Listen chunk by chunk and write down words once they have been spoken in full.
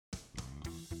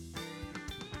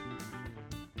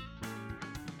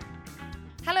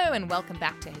Hello and welcome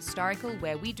back to Historical,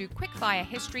 where we do quickfire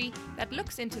history that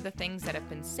looks into the things that have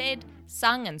been said,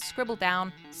 sung and scribbled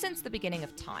down since the beginning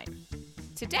of time.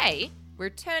 Today, we're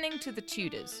turning to the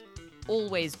Tudors,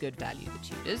 always good value the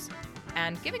Tudors,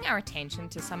 and giving our attention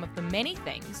to some of the many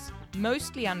things,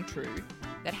 mostly untrue,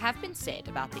 that have been said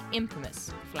about the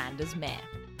infamous Flanders Mare.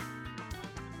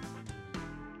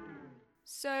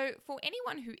 So, for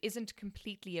anyone who isn't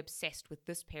completely obsessed with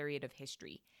this period of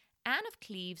history, Anne of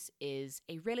Cleves is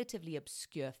a relatively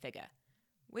obscure figure,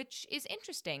 which is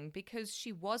interesting because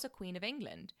she was a Queen of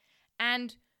England,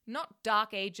 and not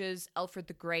Dark Ages, Alfred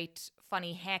the Great,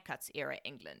 funny haircuts era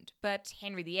England, but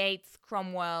Henry VIII,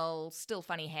 Cromwell, still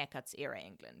funny haircuts era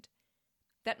England.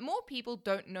 That more people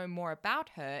don't know more about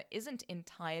her isn't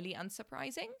entirely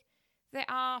unsurprising. There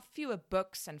are fewer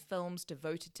books and films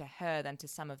devoted to her than to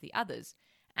some of the others,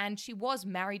 and she was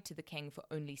married to the king for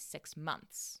only 6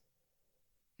 months.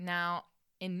 Now,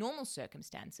 in normal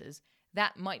circumstances,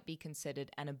 that might be considered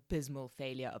an abysmal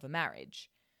failure of a marriage.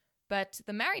 But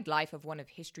the married life of one of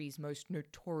history's most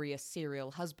notorious serial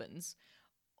husbands,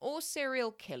 or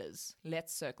serial killers,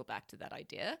 let's circle back to that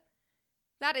idea,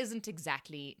 that isn't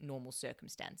exactly normal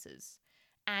circumstances.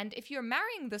 And if you're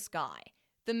marrying this guy,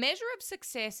 the measure of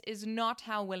success is not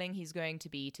how willing he's going to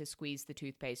be to squeeze the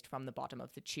toothpaste from the bottom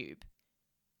of the tube.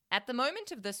 At the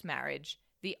moment of this marriage,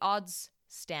 the odds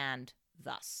stand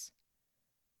thus: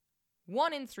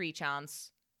 1 in 3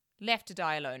 chance, left to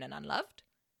die alone and unloved.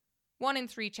 1 in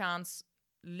 3 chance,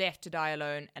 left to die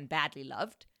alone and badly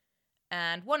loved.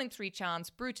 And 1 in 3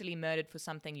 chance, brutally murdered for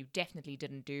something you definitely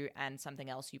didn't do and something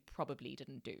else you probably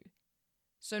didn't do.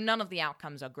 So none of the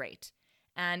outcomes are great.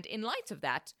 And in light of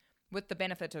that, with the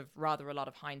benefit of rather a lot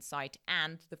of hindsight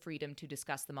and the freedom to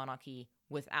discuss the monarchy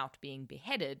without being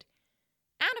beheaded,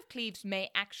 Anne of Cleves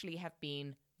may actually have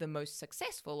been the most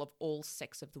successful of all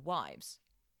 6 of the wives.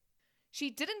 She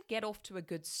didn't get off to a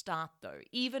good start, though,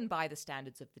 even by the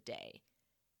standards of the day.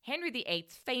 Henry VIII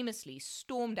famously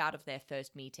stormed out of their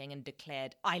first meeting and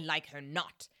declared, "I like her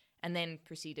not," and then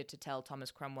proceeded to tell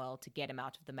Thomas Cromwell to get him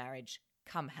out of the marriage,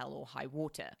 come hell or high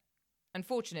water.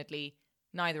 Unfortunately,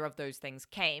 neither of those things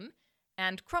came,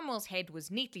 and Cromwell's head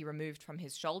was neatly removed from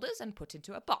his shoulders and put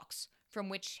into a box, from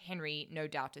which Henry no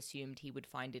doubt assumed he would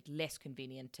find it less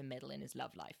convenient to meddle in his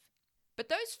love life. But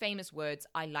those famous words,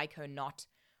 "I like her not,"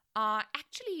 are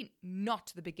actually not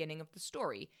the beginning of the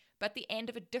story, but the end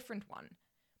of a different one.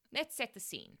 Let's set the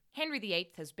scene. Henry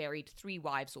VIII has buried 3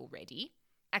 wives already.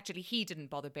 Actually, he didn't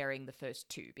bother burying the first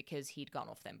 2 because he'd gone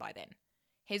off them by then.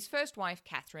 His first wife,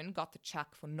 Catherine, got the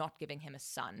chuck for not giving him a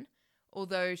son,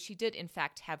 although she did in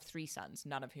fact have 3 sons,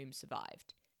 none of whom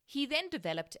survived. He then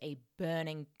developed a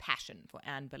burning passion for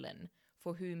Anne Boleyn,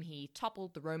 for whom he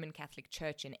toppled the Roman Catholic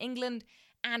Church in England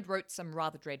and wrote some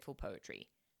rather dreadful poetry.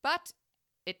 But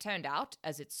it turned out,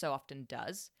 as it so often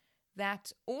does,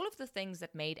 that all of the things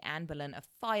that made Anne Boleyn a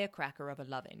firecracker of a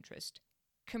love interest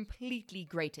completely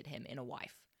grated him in a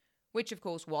wife, which of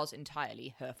course was entirely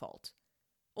her fault.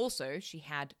 Also, she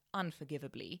had,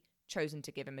 unforgivably, chosen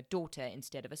to give him a daughter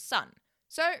instead of a son,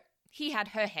 so he had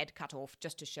her head cut off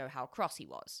just to show how cross he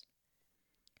was.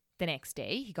 The next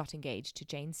day, he got engaged to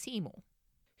Jane Seymour,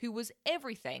 who was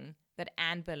everything that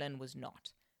Anne Boleyn was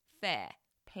not: fair,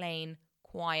 plain,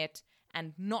 quiet,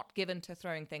 and not given to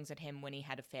throwing things at him when he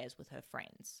had affairs with her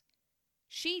friends.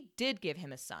 She did give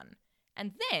him a son,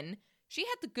 and then she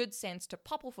had the good sense to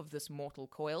pop off of this mortal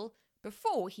coil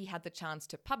before he had the chance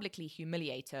to publicly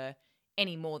humiliate her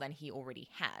any more than he already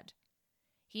had.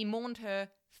 He mourned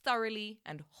her thoroughly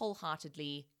and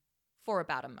wholeheartedly for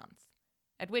about a month,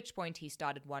 at which point he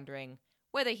started wondering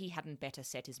whether he hadn't better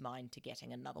set his mind to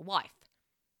getting another wife,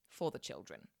 for the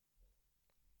children.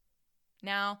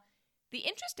 Now, the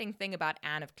interesting thing about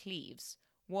Anne of Cleves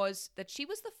was that she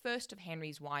was the first of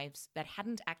Henry's wives that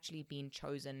hadn't actually been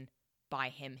chosen by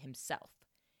him himself.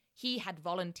 He had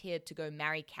volunteered to go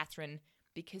marry Catherine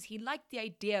because he liked the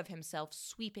idea of himself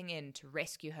sweeping in to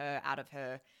rescue her out of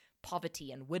her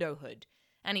poverty and widowhood,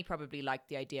 and he probably liked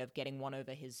the idea of getting one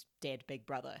over his dead big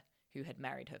brother, who had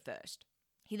married her first.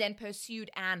 He then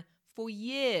pursued Anne for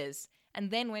years,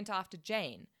 and then went after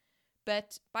Jane.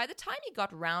 But by the time he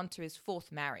got round to his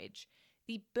 4th marriage,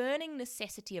 the burning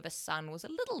necessity of a son was a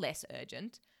little less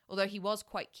urgent, although he was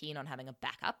quite keen on having a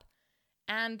backup,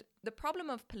 and the problem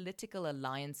of political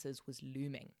alliances was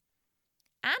looming.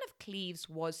 Anne of Cleves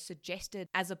was suggested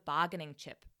as a bargaining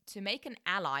chip to make an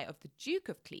ally of the Duke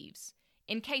of Cleves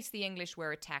in case the English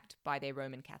were attacked by their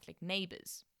Roman Catholic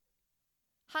neighbours.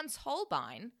 Hans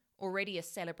Holbein, already a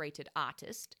celebrated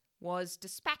artist, was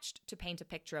dispatched to paint a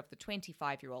picture of the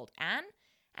 25-year-old Anne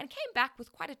and came back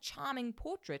with quite a charming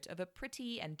portrait of a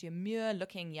pretty and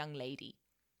demure-looking young lady.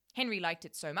 Henry liked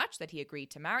it so much that he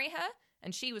agreed to marry her,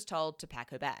 and she was told to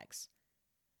pack her bags.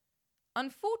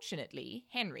 Unfortunately,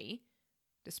 Henry,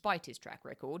 despite his track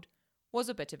record, was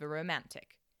a bit of a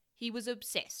romantic. He was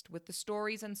obsessed with the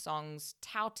stories and songs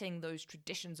touting those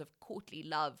traditions of courtly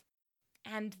love,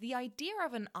 and the idea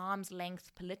of an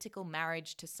arm's-length political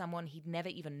marriage to someone he'd never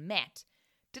even met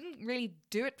didn't really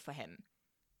do it for him.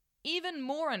 Even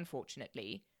more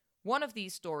unfortunately, one of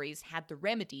these stories had the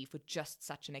remedy for just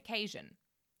such an occasion.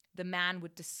 The man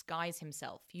would disguise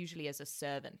himself, usually as a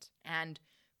servant, and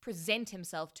present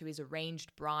himself to his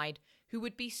arranged bride, who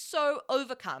would be so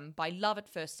overcome by love at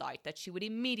first sight that she would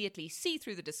immediately see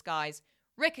through the disguise,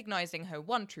 recognizing her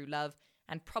one true love,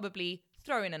 and probably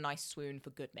throw in a nice swoon for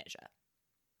good measure.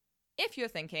 If you're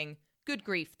thinking, good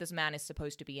grief, this man is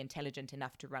supposed to be intelligent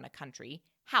enough to run a country,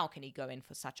 how can he go in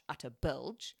for such utter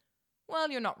bilge? Well,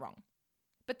 you're not wrong.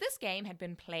 But this game had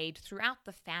been played throughout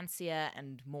the fancier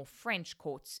and more French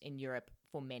courts in Europe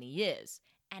for many years,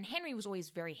 and Henry was always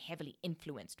very heavily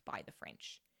influenced by the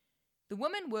French. The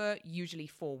women were usually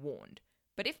forewarned,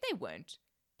 but if they weren't,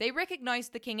 they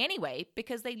recognized the king anyway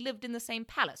because they lived in the same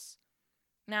palace.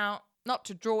 Now, not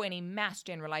to draw any mass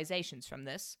generalizations from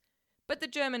this, but the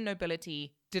German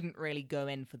nobility didn't really go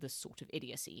in for this sort of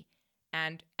idiocy,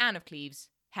 and Anne of Cleves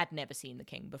had never seen the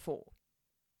king before.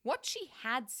 What she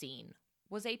had seen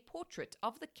was a portrait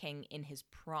of the king in his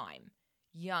prime,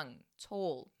 young,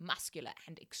 tall, muscular,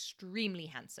 and extremely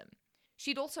handsome.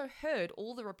 She'd also heard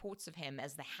all the reports of him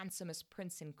as the handsomest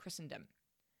prince in Christendom.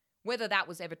 Whether that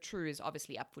was ever true is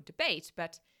obviously up for debate,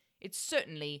 but it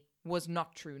certainly was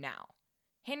not true now.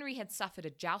 Henry had suffered a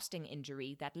jousting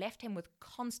injury that left him with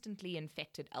constantly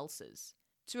infected ulcers.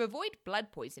 To avoid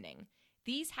blood poisoning,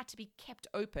 these had to be kept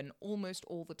open almost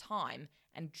all the time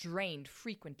and drained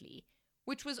frequently,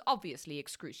 which was obviously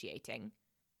excruciating.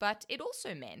 But it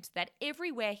also meant that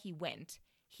everywhere he went,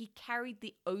 he carried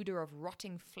the odor of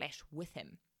rotting flesh with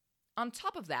him. On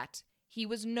top of that, he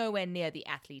was nowhere near the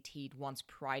athlete he'd once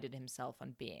prided himself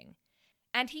on being.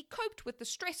 And he coped with the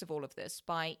stress of all of this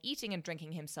by eating and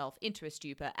drinking himself into a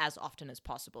stupor as often as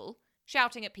possible,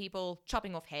 shouting at people,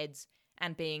 chopping off heads,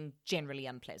 and being generally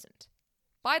unpleasant.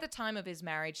 By the time of his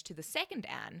marriage to the second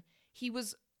Anne, he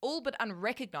was all but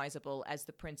unrecognizable as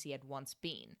the prince he had once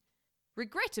been.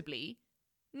 Regrettably,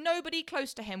 nobody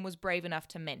close to him was brave enough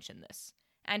to mention this,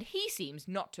 and he seems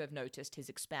not to have noticed his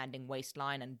expanding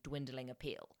waistline and dwindling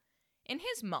appeal. In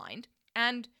his mind,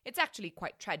 and it's actually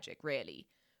quite tragic really,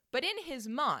 but in his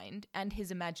mind and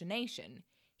his imagination,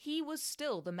 he was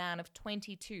still the man of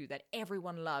 22 that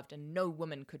everyone loved and no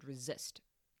woman could resist.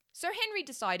 So Henry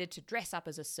decided to dress up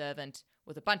as a servant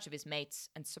with a bunch of his mates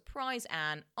and surprise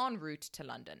Anne en route to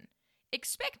London,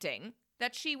 expecting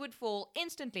that she would fall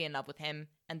instantly in love with him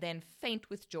and then faint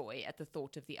with joy at the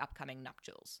thought of the upcoming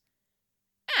nuptials.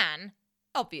 Anne,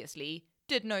 obviously,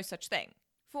 did no such thing.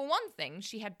 For one thing,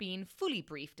 she had been fully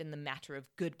briefed in the matter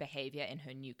of good behaviour in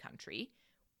her new country,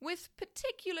 with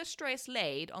particular stress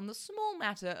laid on the small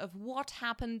matter of what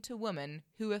happened to women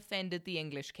who offended the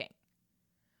English king.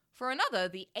 For another,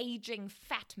 the aging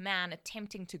fat man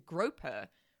attempting to grope her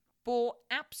bore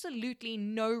absolutely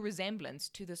no resemblance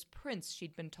to this prince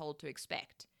she'd been told to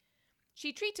expect.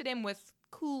 She treated him with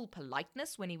cool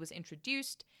politeness when he was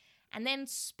introduced, and then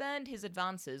spurned his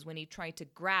advances when he tried to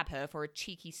grab her for a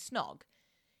cheeky snog.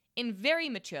 In very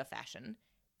mature fashion,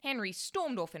 Henry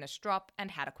stormed off in a strop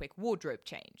and had a quick wardrobe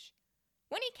change.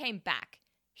 When he came back,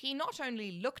 he not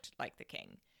only looked like the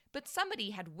king, but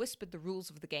somebody had whispered the rules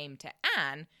of the game to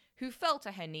Anne, who fell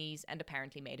to her knees and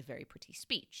apparently made a very pretty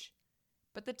speech.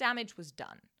 But the damage was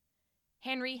done.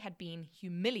 Henry had been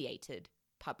humiliated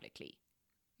publicly.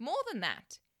 More than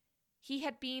that, he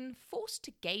had been forced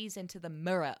to gaze into the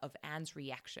mirror of Anne's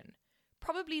reaction,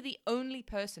 probably the only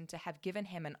person to have given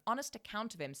him an honest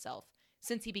account of himself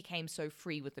since he became so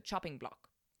free with the chopping block.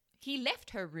 He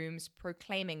left her rooms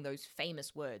proclaiming those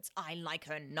famous words, "I like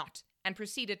her not," and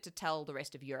proceeded to tell the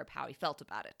rest of Europe how he felt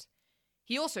about it.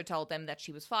 He also told them that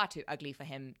she was far too ugly for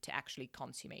him to actually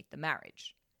consummate the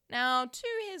marriage. Now, to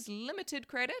his limited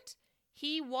credit,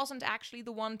 he wasn't actually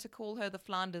the one to call her the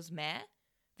Flanders Mare.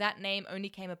 That name only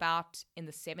came about in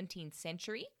the 17th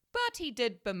century, but he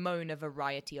did bemoan a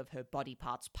variety of her body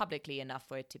parts publicly enough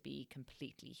for it to be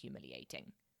completely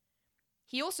humiliating.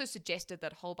 He also suggested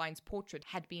that Holbein's portrait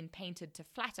had been painted to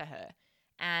flatter her,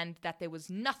 and that there was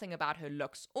nothing about her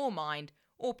looks or mind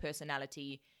or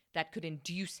personality that could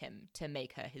induce him to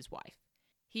make her his wife.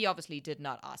 He obviously did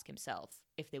not ask himself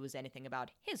if there was anything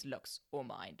about his looks or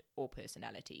mind or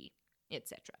personality,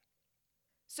 etc.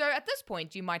 So at this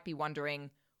point, you might be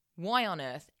wondering why on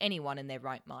earth anyone in their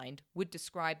right mind would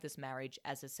describe this marriage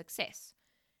as a success.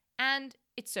 And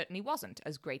it certainly wasn't,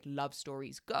 as great love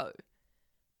stories go.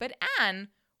 But Anne,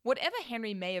 whatever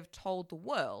Henry may have told the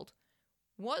world,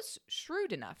 was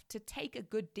shrewd enough to take a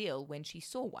good deal when she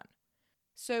saw one.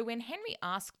 So when Henry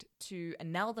asked to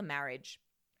annul the marriage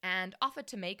and offered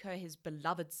to make her his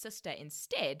beloved sister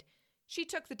instead, she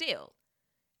took the deal.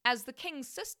 As the king's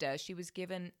sister, she was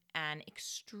given an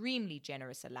extremely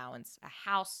generous allowance, a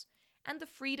house, and the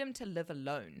freedom to live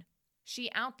alone.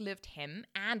 She outlived him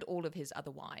and all of his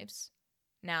other wives.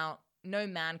 Now, no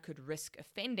man could risk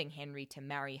offending Henry to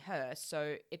marry her,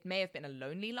 so it may have been a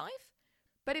lonely life,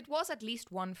 but it was at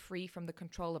least one free from the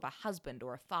control of a husband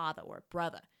or a father or a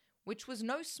brother, which was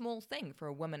no small thing for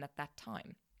a woman at that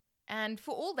time. And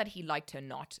for all that he liked her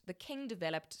not, the king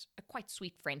developed a quite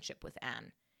sweet friendship with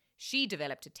Anne. She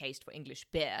developed a taste for English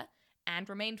beer and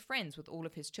remained friends with all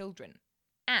of his children.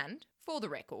 And, for the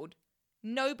record,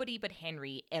 nobody but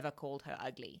Henry ever called her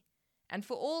ugly. And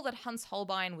for all that Hans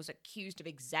Holbein was accused of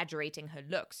exaggerating her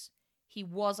looks, he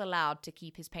was allowed to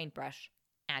keep his paintbrush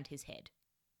and his head,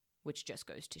 which just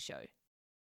goes to show.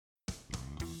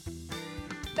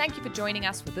 Thank you for joining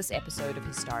us for this episode of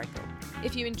Historical.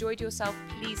 If you enjoyed yourself,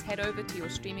 please head over to your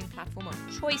streaming platform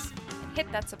of choice and hit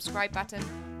that subscribe button,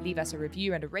 leave us a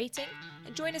review and a rating,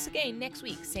 and join us again next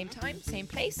week, same time, same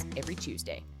place, every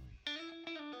Tuesday.